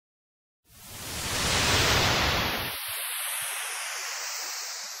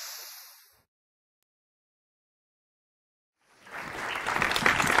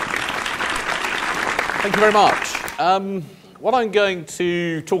Thank you very much. What I'm going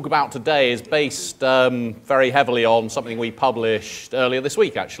to talk about today is based very heavily on something we published earlier this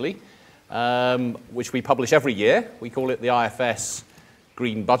week, actually, which we publish every year. We call it the IFS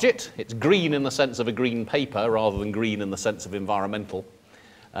Green Budget. It's green in the sense of a green paper rather than green in the sense of environmental.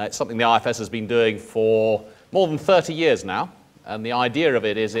 It's something the IFS has been doing for more than 30 years now, and the idea of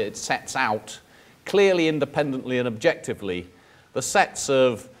it is it sets out clearly, independently and objectively the sets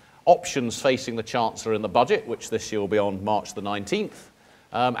of options facing the Chancellor in the budget, which this year will be on March the 19th,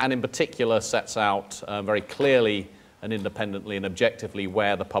 and in particular sets out very clearly and independently and objectively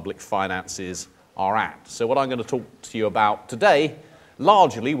where the public finances are at. So what I'm going to talk to you about today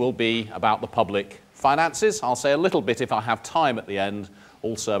largely will be about the public finances. I'll say a little bit, if I have time at the end,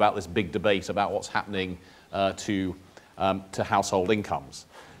 also about this big debate about what's happening to household incomes.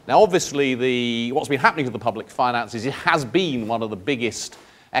 Now obviously what's been happening to the public finances, it has been one of the biggest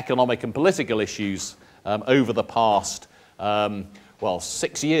economic and political issues over the past,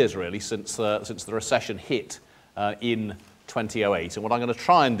 6 years really, since the recession hit in 2008. And what I'm going to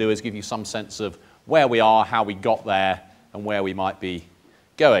try and do is give you some sense of where we are, how we got there, and where we might be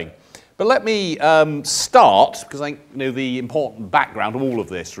going. But let me start, because I think the important background of all of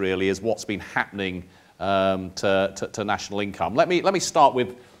this really is what's been happening to national income. Let me start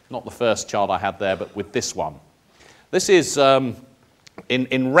with not the first chart I had there, but with this one. This is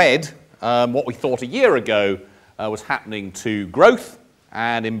in red, what we thought a year ago was happening to growth,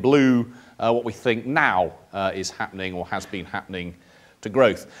 and in blue, what we think now is happening or has been happening to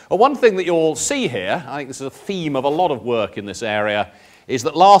growth. Well, one thing that you'll see here, I think this is a theme of a lot of work in this area, is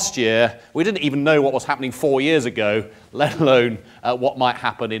that last year we didn't even know what was happening 4 years ago, let alone what might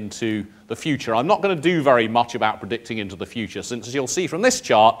happen into the future. I'm not going to do very much about predicting into the future, since as you'll see from this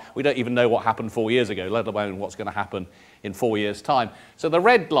chart, we don't even know what happened 4 years ago, let alone what's going to happen in 4 years' time. So the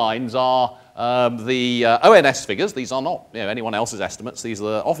red lines are the ONS figures. These are not anyone else's estimates. These are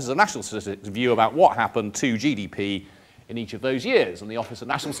the Office of National Statistics' view about what happened to GDP in each of those years. And the Office of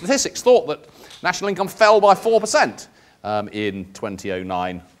National Statistics thought that national income fell by 4% in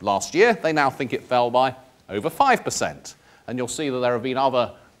 2009 last year. They now think it fell by over 5%. And you'll see that there have been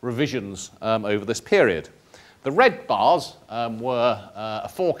other revisions over this period. The red bars were a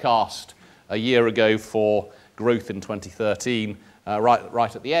forecast a year ago for growth in 2013,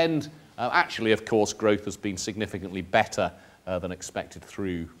 right at the end. Actually, of course, growth has been significantly better than expected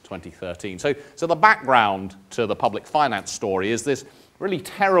through 2013. So the background to the public finance story is this really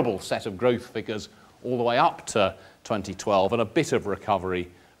terrible set of growth figures all the way up to 2012 and a bit of recovery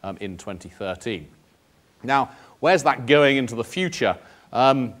in 2013. Now, where's that going into the future?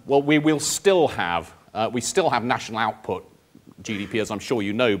 Well, we still have national output, GDP, as I'm sure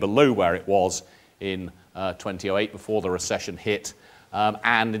you know, below where it was in 2008 before the recession hit.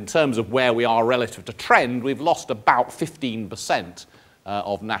 And in terms of where we are relative to trend, we've lost about 15%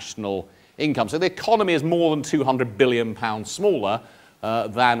 of national income. So the economy is more than £200 billion smaller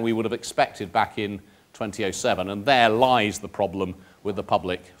than we would have expected back in 2007. And there lies the problem with the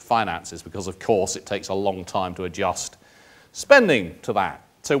public finances, because of course it takes a long time to adjust spending to that.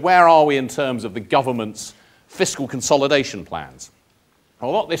 So where are we in terms of the government's fiscal consolidation plans?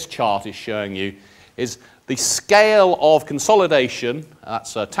 Well, what this chart is showing you is the scale of consolidation,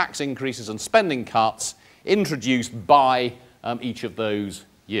 that's tax increases and spending cuts, introduced by each of those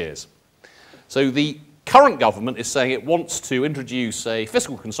years. So the current government is saying it wants to introduce a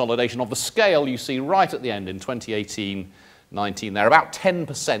fiscal consolidation of the scale you see right at the end in 2018-19. They're about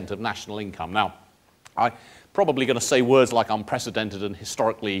 10% of national income. Now, I'm probably going to say words like unprecedented and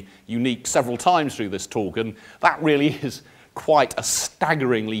historically unique several times through this talk, and that really is quite a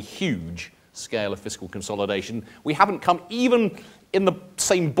staggeringly huge scale of fiscal consolidation. We haven't come even in the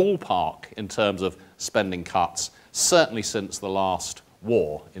same ballpark in terms of spending cuts, certainly since the last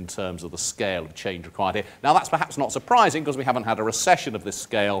war, in terms of the scale of change required here. Now that's perhaps not surprising, because we haven't had a recession of this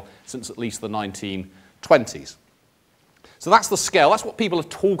scale since at least the 1920s. So that's the scale, that's what people are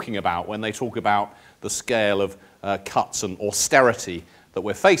talking about when they talk about the scale of cuts and austerity that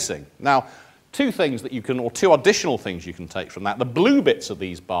we're facing. Now, two additional things you can take from that. The blue bits of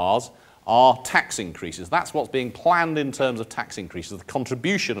these bars are tax increases. That's what's being planned in terms of tax increases, the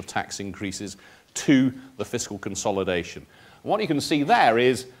contribution of tax increases to the fiscal consolidation. And what you can see there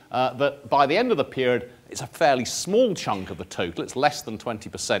is that by the end of the period, it's a fairly small chunk of the total. It's less than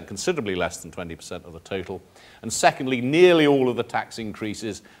 20%, considerably less than 20% of the total. And secondly, nearly all of the tax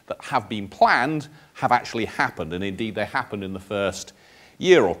increases that have been planned have actually happened, and indeed they happened in the first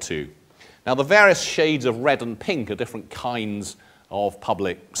year or two. Now, the various shades of red and pink are different kinds of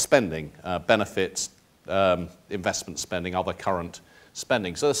public spending, benefits, investment spending, other current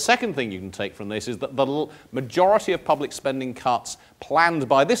spending. So the second thing you can take from this is that the majority of public spending cuts planned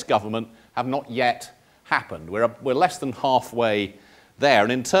by this government have not yet happened. We're less than halfway there.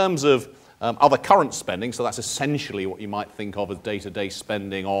 And in terms of other current spending, so that's essentially what you might think of as day-to-day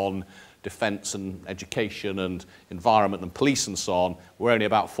spending on defence and education and environment and police and so on, we're only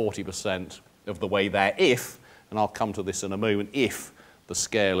about 40% of the way there if, and I'll come to this in a moment, if the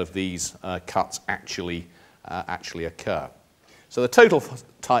scale of these cuts actually occur. So the total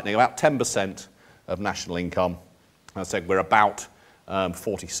tightening, about 10% of national income. As I said, we're about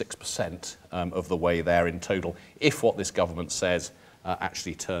 46% of the way there in total, if what this government says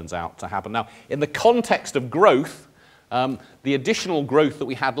actually turns out to happen. Now, in the context of growth, the additional growth that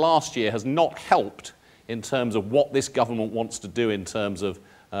we had last year has not helped in terms of what this government wants to do in terms of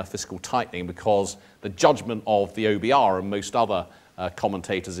fiscal tightening, because the judgment of the OBR and most other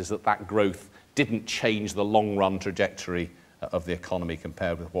commentators is that that growth didn't change the long-run trajectory of the economy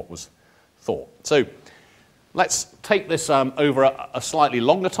compared with what was thought. So let's take this over a slightly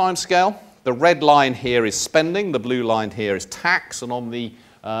longer time scale. The red line here is spending, the blue line here is tax, and on the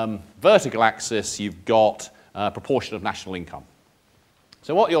vertical axis you've got proportion of national income.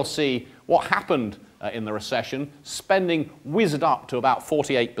 So what you'll see, what happened in the recession, spending whizzed up to about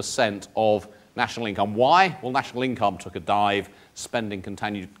 48% of national income. Why? Well, national income took a dive, spending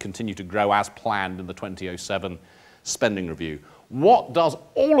continued to grow as planned in the 2007 spending review. What does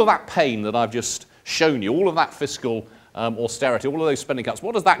all of that pain that I've just shown you, all of that fiscal austerity, all of those spending cuts,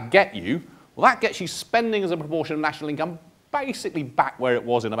 what does that get you? Well, that gets you spending as a proportion of national income basically back where it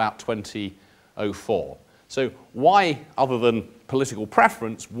was in about 2004. So why, other than political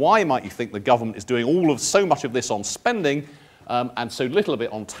preference, why might you think the government is doing so much of this on spending and so little of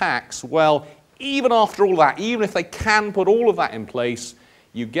it on tax? Well, even after all that, even if they can put all of that in place,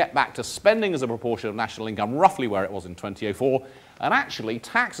 you get back to spending as a proportion of national income roughly where it was in 2004, and actually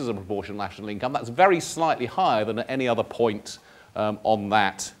tax as a proportion of national income, that's very slightly higher than at any other point on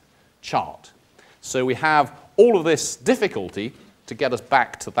that chart. So we have all of this difficulty to get us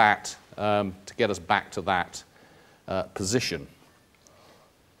back to that position,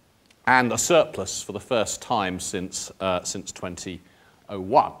 and a surplus for the first time since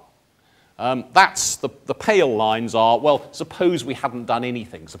 2001. That's the pale lines are, well, suppose we hadn't done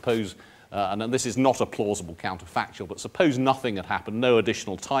anything. Suppose, and this is not a plausible counterfactual, but suppose nothing had happened, no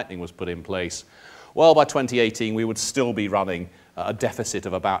additional tightening was put in place. Well, by 2018, we would still be running a deficit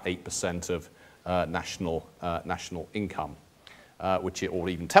of about 8% of national income, or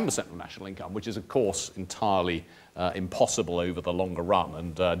even 10% of national income, which is, of course, entirely impossible over the longer run,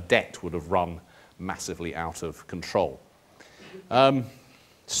 and debt would have run massively out of control.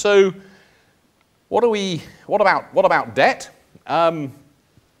 So, what about debt?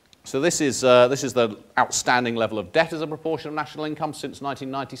 So this is the outstanding level of debt as a proportion of national income since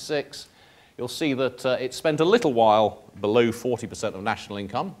 1996. You'll see that it spent a little while below 40% of national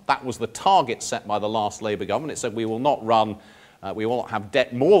income. That was the target set by the last Labour government. It said we will not have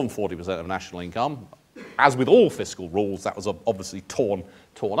debt more than 40% of national income. As with all fiscal rules, that was obviously torn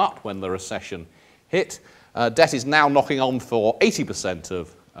up when the recession hit. Debt is now knocking on for 80%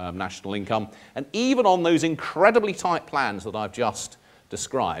 of national income, and even on those incredibly tight plans that I've just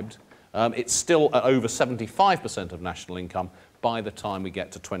described, it's still at over 75% of national income by the time we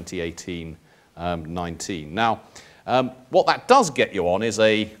get to 2018-19. Now, what that does get you on is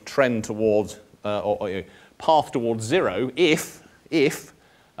a trend towards, or a path towards zero if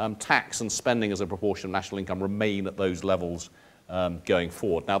tax and spending as a proportion of national income remain at those levels going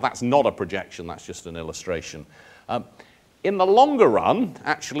forward. Now, that's not a projection, that's just an illustration. In the longer run,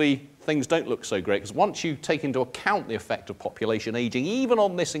 actually, things don't look so great, because once you take into account the effect of population aging, even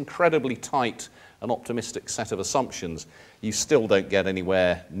on this incredibly tight and optimistic set of assumptions, you still don't get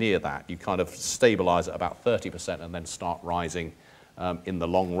anywhere near that. You kind of stabilise at about 30% and then start rising in the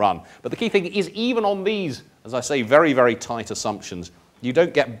long run. But the key thing is, even on these, as I say, very, very tight assumptions, you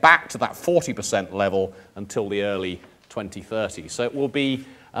don't get back to that 40% level until the early 2030s. So it will be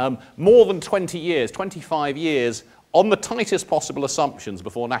more than 20 years, 25 years, on the tightest possible assumptions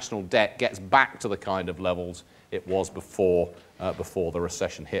before national debt gets back to the kind of levels it was before the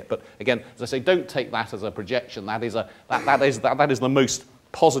recession hit. But again, as I say, don't take that as a projection. That is the most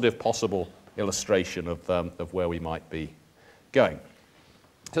positive possible illustration of where we might be going.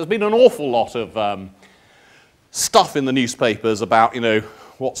 So there's been an awful lot of stuff in the newspapers about,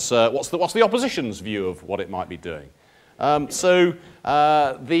 what's the opposition's view of what it might be doing. So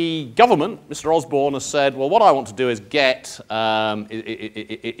the government, Mr. Osborne, has said, well, what I want to do is is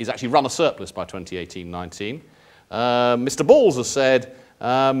actually run a surplus by 2018-19. Mr. Balls has said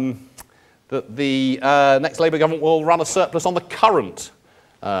that the next Labour government will run a surplus on the current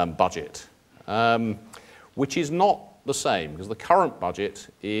budget, which is not the same, because the current budget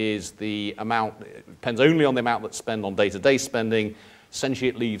is the amount, it depends only on the amount that's spent on day-to-day spending. Essentially,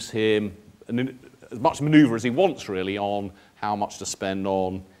 it leaves him as much manoeuvre as he wants, really, on how much to spend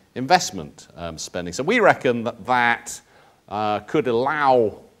on investment spending. So we reckon that that could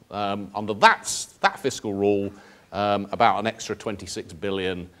allow, under that fiscal rule, about an extra 26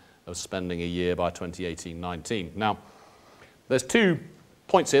 billion of spending a year by 2018-19. Now, there's 2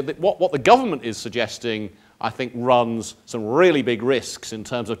 points here. That what the government is suggesting, I think, runs some really big risks in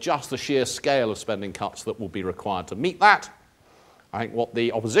terms of just the sheer scale of spending cuts that will be required to meet that. I think what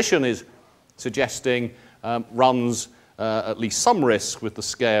the opposition is suggesting runs at least some risk with the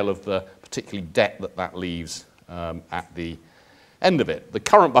scale of the particularly debt that leaves at the end of it. The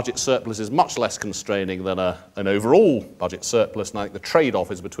current budget surplus is much less constraining than an overall budget surplus, and I think the trade-off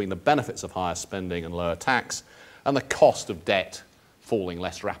is between the benefits of higher spending and lower tax and the cost of debt falling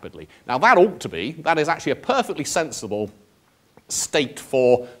less rapidly. Now that is actually a perfectly sensible state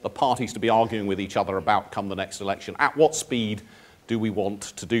for the parties to be arguing with each other about come the next election. At what speed do we want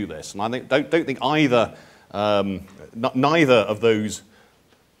to do this? And I don't think either, neither of those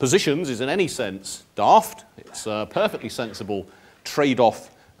positions is in any sense daft. It's a perfectly sensible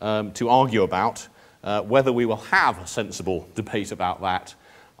trade-off to argue about. Whether we will have a sensible debate about that,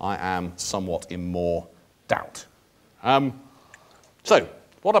 I am somewhat in more doubt. So,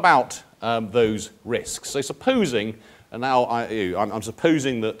 what about those risks? So supposing, and now I'm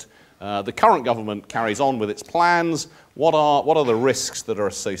supposing that the current government carries on with its plans, what are the risks that are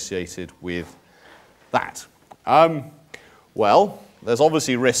associated with that? Well, there's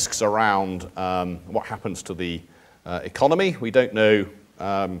obviously risks around what happens to the economy. We don't know,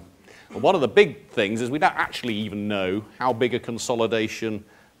 one of the big things is we don't actually even know how big a consolidation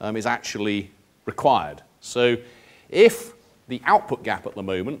is actually required. So if the output gap at the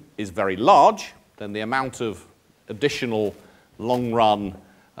moment is very large, then the amount of additional long-run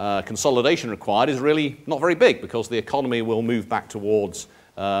consolidation required is really not very big, because the economy will move back towards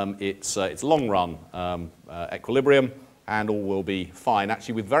its long-run equilibrium, and all will be fine,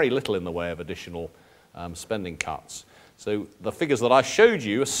 actually with very little in the way of additional spending cuts. So the figures that I showed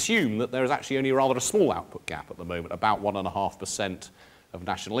you assume that there is actually only rather a small output gap at the moment, about 1.5% of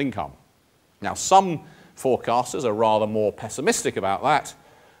national income. Now, some forecasters are rather more pessimistic about that.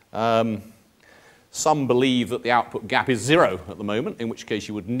 Some believe that the output gap is 0 at the moment, in which case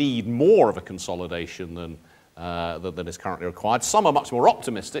you would need more of a consolidation than is currently required. Some are much more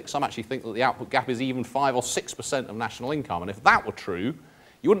optimistic. Some actually think that the output gap is even 5 or 6% of national income. And if that were true,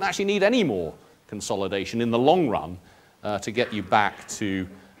 you wouldn't actually need any more consolidation in the long run to get you back to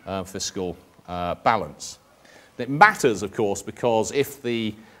fiscal balance. It matters, of course, because if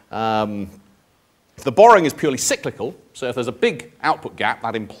the borrowing is purely cyclical, so if there's a big output gap,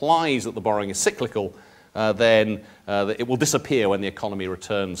 that implies that the borrowing is cyclical, then it will disappear when the economy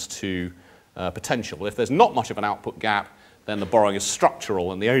returns to potential. If there's not much of an output gap, then the borrowing is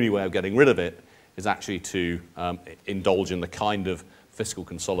structural, and the only way of getting rid of it is actually to indulge in the kind of fiscal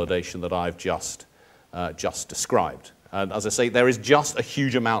consolidation that I've just described. And as I say, there is just a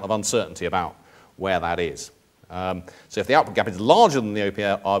huge amount of uncertainty about where that is. So if the output gap is larger than the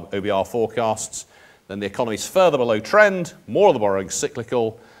OBR forecasts, then the economy is further below trend, more of the borrowing is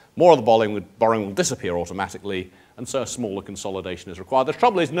cyclical, more of the borrowing will disappear automatically, and so a smaller consolidation is required. The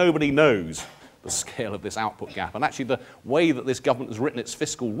trouble is nobody knows the scale of this output gap, and actually the way that this government has written its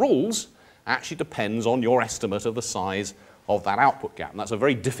fiscal rules actually depends on your estimate of the size of that output gap, and that's a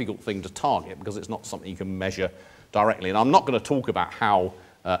very difficult thing to target because it's not something you can measure directly. And I'm not going to talk about how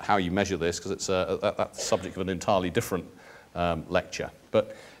you measure this, because it's that's the subject of an entirely different lecture.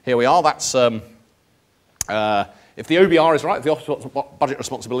 But here we are. That's if the OBR is right, if the Office of Budget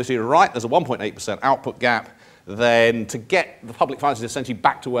Responsibility is right, there's a 1.8% output gap. Then to get the public finances essentially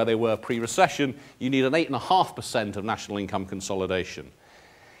back to where they were pre-recession, you need an 8.5% of national income consolidation.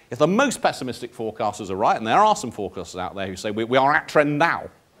 If the most pessimistic forecasters are right, and there are some forecasters out there who say we are at trend now,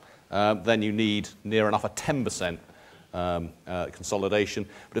 then you need near enough a 10% consolidation.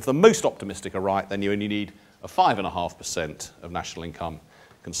 But if the most optimistic are right, then you only need a 5.5% of national income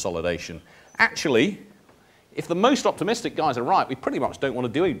consolidation. Actually, if the most optimistic guys are right, we pretty much don't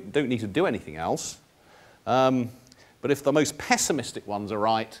need to do anything else. But if the most pessimistic ones are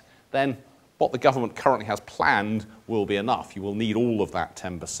right, then what the government currently has planned will be enough. You will need all of that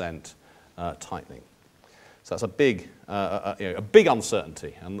 10% tightening. So that's a big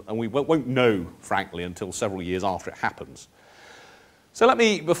uncertainty, and we won't know, frankly, until several years after it happens. So let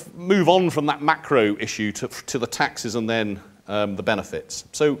me move on from that macro issue to the taxes and then the benefits.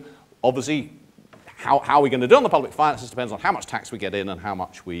 So obviously, how are we going to do on the public finances depends on how much tax we get in and how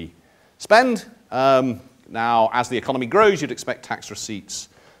much we spend. Now, as the economy grows, you'd expect tax receipts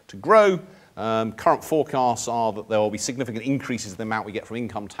to grow. Current forecasts are that there will be significant increases in the amount we get from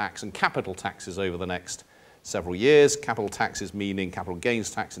income tax and capital taxes over the next several years. Capital taxes meaning capital gains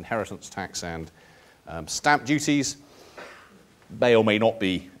tax, inheritance tax, and stamp duties. May or may not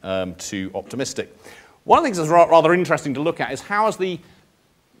be too optimistic. One of the things that's rather interesting to look at is how has the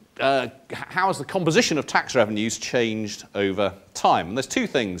composition of tax revenues changed over time? And there's two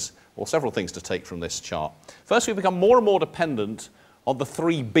things, or several things to take from this chart. First, we've become more and more dependent on the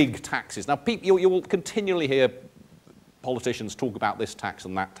three big taxes. Now, you will continually hear politicians talk about this tax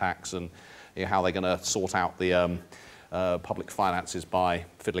and that tax and how they're going to sort out the public finances by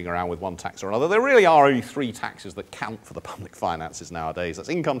fiddling around with one tax or another. There really are only three taxes that count for the public finances nowadays. That's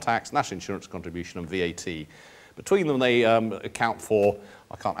income tax, national insurance contribution, and VAT. Between them, they account for,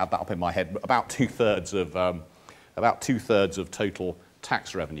 I can't add that up in my head, but about two-thirds of total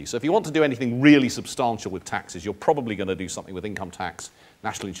tax revenue. So if you want to do anything really substantial with taxes, you're probably going to do something with income tax,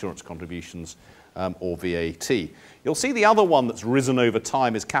 national insurance contributions, or VAT. You'll see the other one that's risen over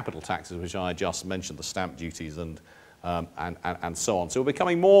time is capital taxes, which I just mentioned, the stamp duties and so on. So we're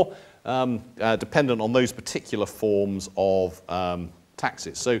becoming more dependent on those particular forms of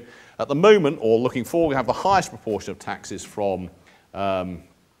taxes. So at the moment, or looking forward, we have the highest proportion of taxes from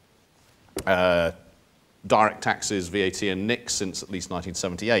direct taxes, VAT and NICs since at least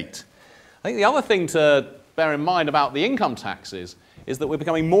 1978. I think the other thing to bear in mind about the income taxes is that we're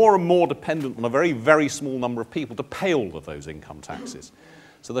becoming more and more dependent on a very, very small number of people to pay all of those income taxes.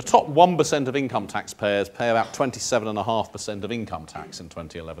 So the top 1% of income taxpayers pay about 27.5% of income tax in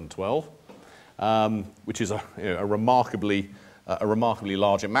 2011-12, which is a remarkably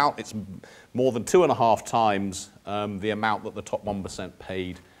large amount. It's more than 2.5 times the amount that the top 1%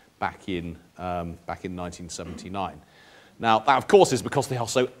 paid back in 1979. Now, that of course is because they are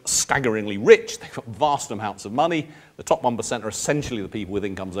so staggeringly rich. They've got vast amounts of money. The top 1% are essentially the people with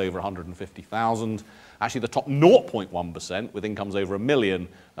incomes over 150,000. Actually, the top 0.1% with incomes over 1 million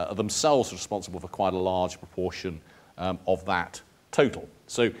are themselves responsible for quite a large proportion of that total.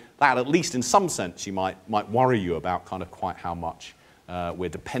 So that, at least in some sense, you might worry you about kind of quite how much we're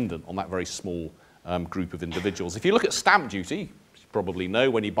dependent on that very small group of individuals. If you look at stamp duty, you probably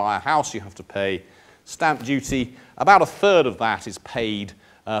know when you buy a house you have to pay stamp duty. About a third of that is paid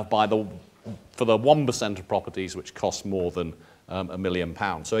for the 1% of properties which cost more than £1 million.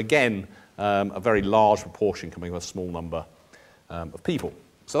 So again, a very large proportion coming from a small number of people.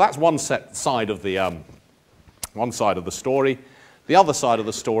 So that's one side of the story. The other side of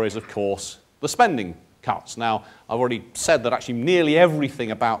the story is, of course, the spending cuts. Now, I've already said that actually nearly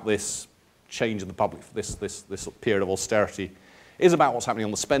everything about this change in the public, this period of austerity, is about what's happening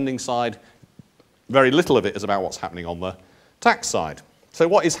on the spending side. Very little of it is about what's happening on the tax side. So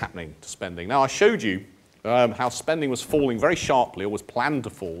what is happening to spending? Now, I showed you how spending was falling very sharply, or was planned to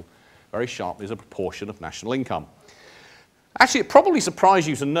fall very sharply as a proportion of national income. Actually, it probably surprised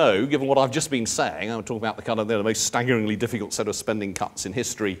you to know, given what I've just been saying, I'm talking about the kind of the most staggeringly difficult set of spending cuts in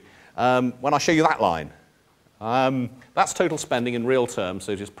history, when I show you that line. That's total spending in real terms,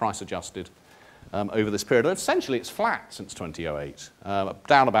 so just price adjusted over this period. And essentially, it's flat since 2008,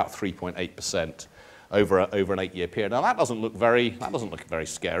 down about 3.8%. Over an 8-year period. Now that doesn't look very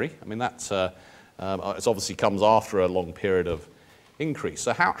scary. I mean that's it obviously comes after a long period of increase.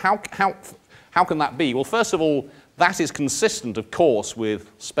 So how can that be? Well, first of all, that is consistent, of course, with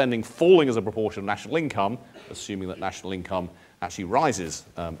spending falling as a proportion of national income, assuming that national income actually rises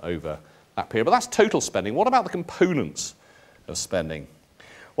over that period. But that's total spending. What about the components of spending?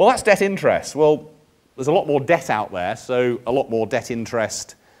 Well, that's debt interest. Well, there's a lot more debt out there, so a lot more debt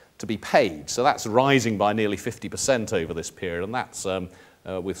interest to be paid. So that's rising by nearly 50% over this period, and that's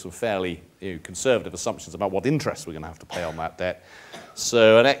with some fairly conservative assumptions about what interest we're going to have to pay on that debt.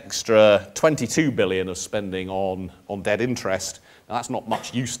 So an extra 22 billion of spending on debt interest. Now that's not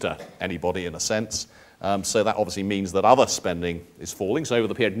much use to anybody in a sense. So that obviously means that other spending is falling. So over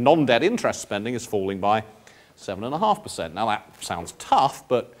the period, non-debt interest spending is falling by 7.5%. Now that sounds tough,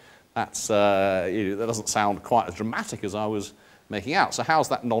 but that's that doesn't sound quite as dramatic as I was making out. So how's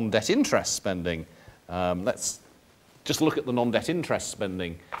that non-debt interest spending? Let's just look at the non-debt interest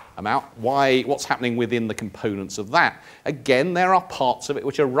spending amount. What's happening within the components of that? Again, there are parts of it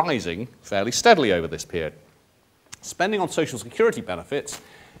which are rising fairly steadily over this period. Spending on social security benefits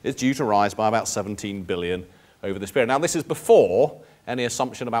is due to rise by about 17 billion over this period. Now, this is before any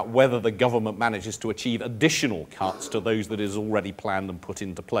assumption about whether the government manages to achieve additional cuts to those that is already planned and put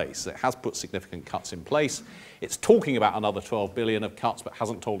into place. It has put significant cuts in place. It's talking about another 12 billion of cuts, but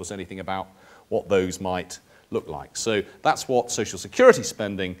hasn't told us anything about what those might look like. So that's what social security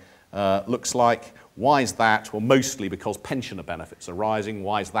spending looks like. Why is that? Well, mostly because pensioner benefits are rising.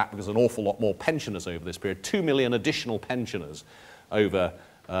 Why is that? Because an awful lot more pensioners over this period, 2 million additional pensioners over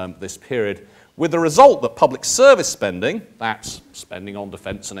this period, with the result that public service spending, that's spending on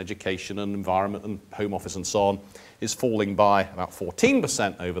defence and education and environment and Home Office and so on, is falling by about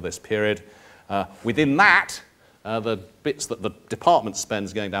 14% over this period. Within that, the bits that the department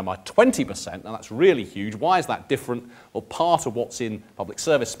spends going down by 20%, now that's really huge. Why is that different? Well, part of what's in public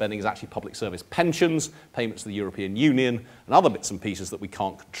service spending is actually public service pensions, payments to the European Union, and other bits and pieces that we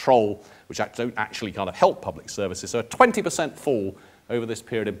can't control, which don't actually kind of help public services. So a 20% fall over this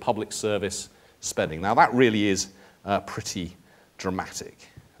period in public service spending. Now that really is pretty dramatic.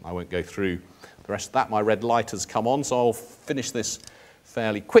 And I won't go through the rest of that. My red light has come on, so I'll finish this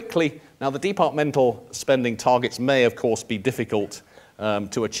fairly quickly. Now, the departmental spending targets may, of course, be difficult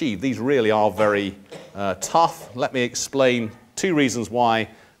to achieve. These really are very tough. Let me explain 2 reasons why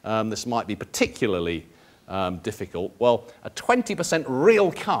this might be particularly difficult. Well, a 20%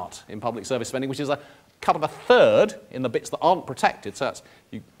 real cut in public service spending, which is a cut of a third in the bits that aren't protected. So that's,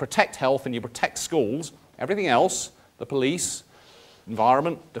 you protect health and you protect schools. Everything else, the police,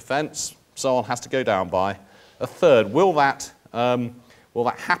 environment, defence, so on, has to go down by a third. Will that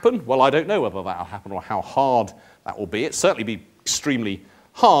happen? Well, I don't know whether that will happen or how hard that will be. It'll certainly be extremely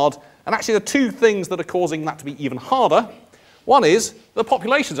hard. And actually, the 2 things that are causing that to be even harder, one is the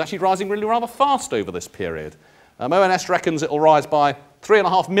population is actually rising really rather fast over this period. ONS reckons it will rise by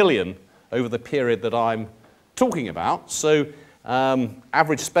 3.5 million over the period that I'm talking about. So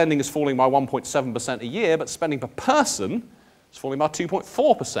average spending is falling by 1.7% a year, but spending per person is falling by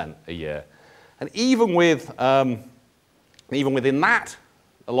 2.4% a year. And even within that,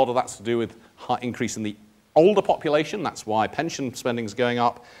 a lot of that's to do with high increase in the older population. That's why pension spending is going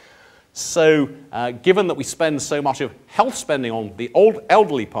up. So given that we spend so much of health spending on the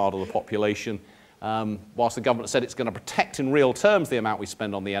elderly part of the population, whilst the government said it's going to protect in real terms the amount we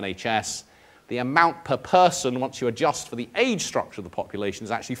spend on the NHS, the amount per person, once you adjust for the age structure of the population,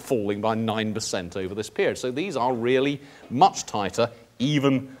 is actually falling by 9% over this period. So these are really much tighter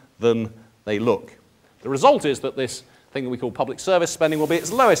even than they look. The result is that this thing that we call public service spending will be at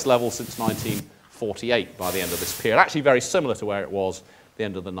its lowest level since 1948 by the end of this period, actually very similar to where it was at the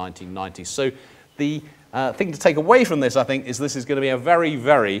end of the 1990s. So the thing to take away from this, I think, is this is going to be a very,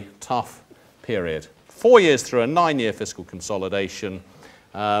 very tough period. 4 years through a 9-year fiscal consolidation.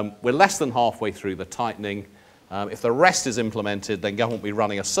 We're less than halfway through the tightening. If the rest is implemented, then government will be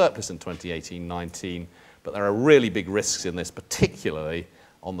running a surplus in 2018-19, but there are really big risks in this, particularly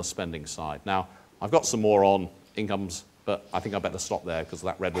on the spending side. Now, I've got some more on incomes, but I think I better stop there because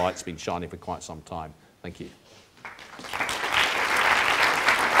that red light's been shining for quite some time. Thank you.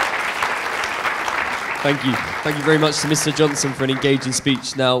 Thank you. Thank you very much to Mr. Johnson for an engaging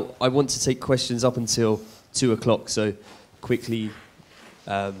speech. Now, I want to take questions up until 2 o'clock, so quickly,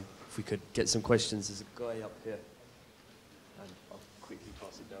 if we could get some questions. There's a guy up here. And I'll quickly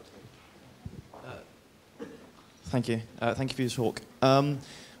pass it down to him. Thank you. Thank you for your talk.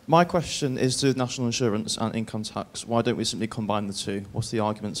 My question is to national insurance and income tax. Why don't we simply combine the two? What's the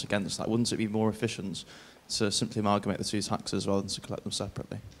arguments against that? Wouldn't it be more efficient to simply amalgamate the 2 taxes rather than to collect them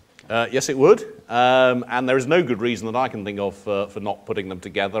separately? Yes, it would. And there is no good reason that I can think of for not putting them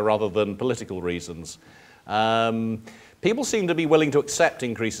together other than political reasons. People seem to be willing to accept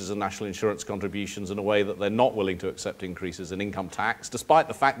increases in national insurance contributions in a way that they're not willing to accept increases in income tax, despite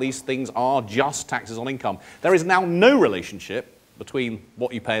the fact these things are just taxes on income. There is now no relationship between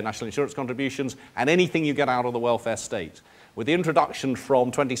what you pay in national insurance contributions and anything you get out of the welfare state. With the introduction from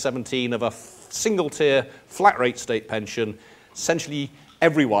 2017 of a single-tier, flat-rate state pension, essentially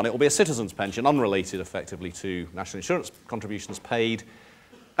everyone, it will be a citizen's pension, unrelated effectively to national insurance contributions paid.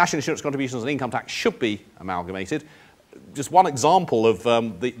 National insurance contributions and income tax should be amalgamated. Just one example of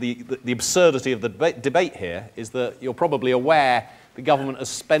the absurdity of the debate here is that you're probably aware the government is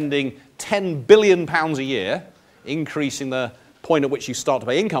spending £10 billion a year, increasing the point at which you start to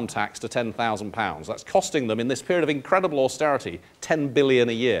pay income tax to £10,000. That's costing them, in this period of incredible austerity, £10 billion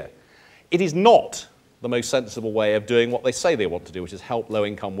a year. It is not the most sensible way of doing what they say they want to do, which is help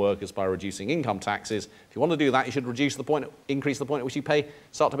low-income workers by reducing income taxes. If you want to do that, you should increase the point at which you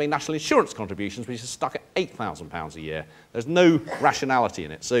start to pay national insurance contributions, which is stuck at £8,000 a year. There's no rationality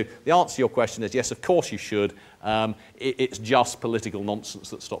in it. So the answer to your question is yes, of course you should. It's just political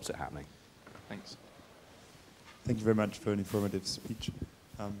nonsense that stops it happening. Thanks. Thank you very much for an informative speech.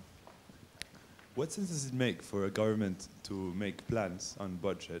 What sense does it make for a government to make plans on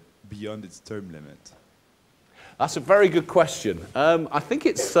budget beyond its term limit? That's a very good question. I think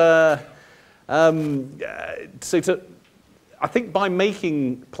it's I think by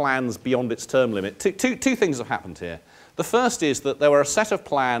making plans beyond its term limit, two things have happened here. The first is that there were a set of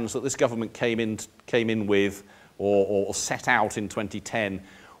plans that this government came in with or set out in 2010,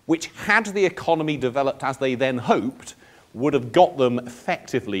 which, had the economy developed as they then hoped, would have got them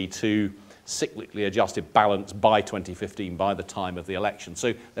effectively to cyclically adjusted balance by 2015, by the time of the election.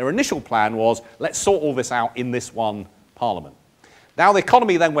 So their initial plan was, let's sort all this out in this one parliament. Now the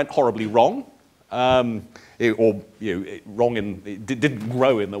economy then went horribly wrong, it didn't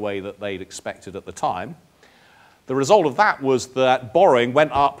grow in the way that they'd expected at the time. The result of that was that borrowing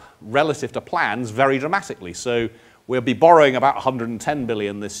went up relative to plans very dramatically. So we'll be borrowing about 110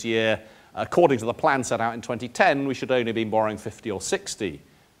 billion this year. According to the plan set out in 2010, we should only have been borrowing 50 or 60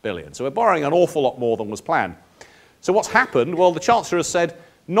 billion. So we're borrowing an awful lot more than was planned. So what's happened? Well, the Chancellor has said,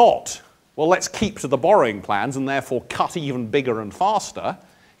 well, let's keep to the borrowing plans and therefore cut even bigger and faster.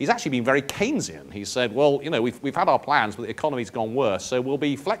 He's actually been very Keynesian. He said, well, we've had our plans, but the economy's gone worse, so we'll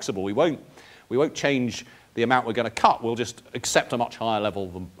be flexible. We won't change the amount we're going to cut. We'll just accept a much higher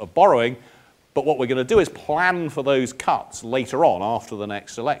level of borrowing. But what we're going to do is plan for those cuts later on after the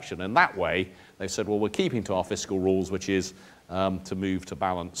next election. And that way, they've said, well, we're keeping to our fiscal rules, which is to move to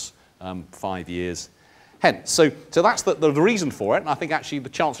balance 5 years hence. So that's the reason for it. And I think actually the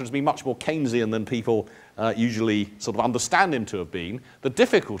Chancellor has been much more Keynesian than people usually sort of understand him to have been. The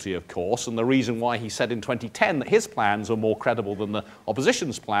difficulty, of course, and the reason why he said in 2010 that his plans were more credible than the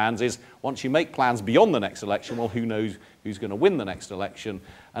opposition's plans is once you make plans beyond the next election, well, who knows who's going to win the next election?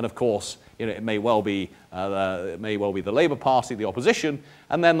 And of course, it may well be the Labour Party, the opposition,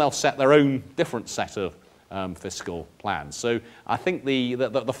 and then they'll set their own different set of fiscal plans. So I think the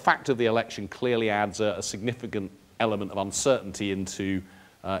fact of the election clearly adds a significant element of uncertainty into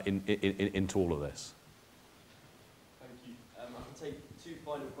all of this. Thank you. I can take two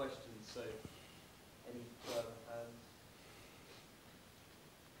final questions. So, any further hands?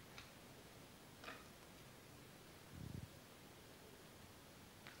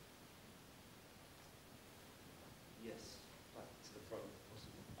 Yes, back to the front, if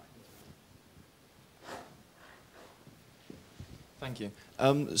possible. Thank you.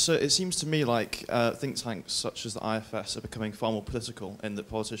 So it seems to me like think tanks such as the IFS are becoming far more political in that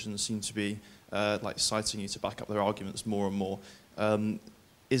politicians seem to be like citing you to back up their arguments more and more.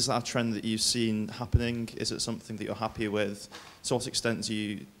 Is that a trend that you've seen happening? Is it something that you're happy with? To what extent do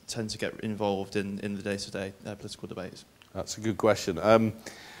you tend to get involved in the day-to-day political debates? That's a good question. I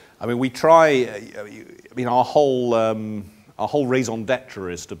mean, we try. I mean, our whole raison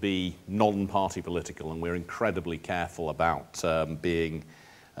d'etre is to be non-party political, and we're incredibly careful about being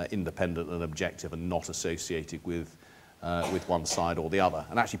independent and objective and not associated with one side or the other.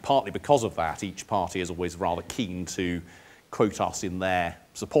 And actually, partly because of that, each party is always rather keen to quote us in their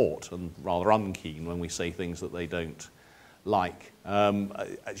support and rather unkeen when we say things that they don't like.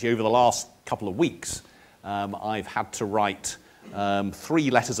 Actually, over the last couple of weeks, I've had to write 3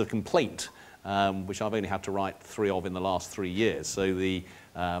 letters of complaint, which I've only had to write 3 of in the last 3 years. So the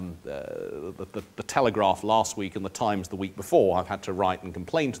Telegraph last week and the Times the week before, I've had to write and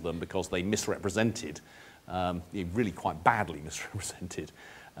complain to them because they misrepresented, really quite badly misrepresented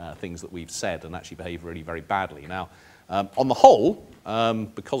things that we've said and actually behaved really very badly. Now, on the whole,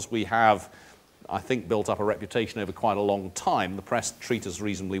 because we have, I think, built up a reputation over quite a long time, the press treat us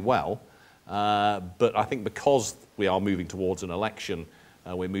reasonably well. But I think because we are moving towards an election,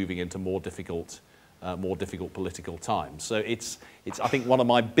 we're moving into more difficult political times. So it's I think one of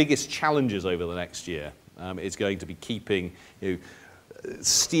my biggest challenges over the next year is going to be keeping,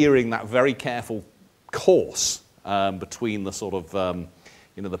 steering that very careful course between the sort of,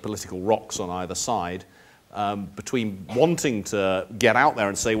 the political rocks on either side, between wanting to get out there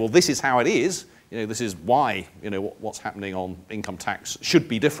and say, well, this is how it is. This is why, what's happening on income tax should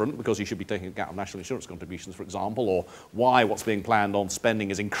be different because you should be taking account of national insurance contributions, for example, or why what's being planned on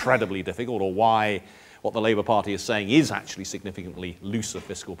spending is incredibly difficult, or why what the Labour Party is saying is actually significantly looser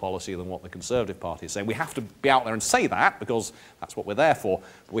fiscal policy than what the Conservative Party is saying. We have to be out there and say that because that's what we're there for,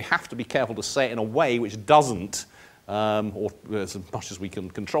 but we have to be careful to say it in a way which doesn't, or as much as we can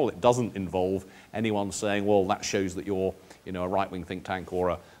control it, doesn't involve anyone saying, well, that shows that you're a right-wing think tank or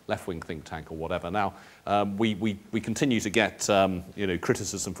a left-wing think tank or whatever. Now, we continue to get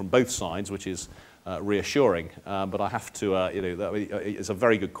criticism from both sides, which is reassuring. But I have to, it's a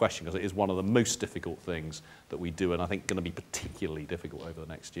very good question because it is one of the most difficult things that we do, and I think going to be particularly difficult over the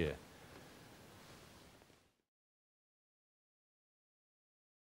next year.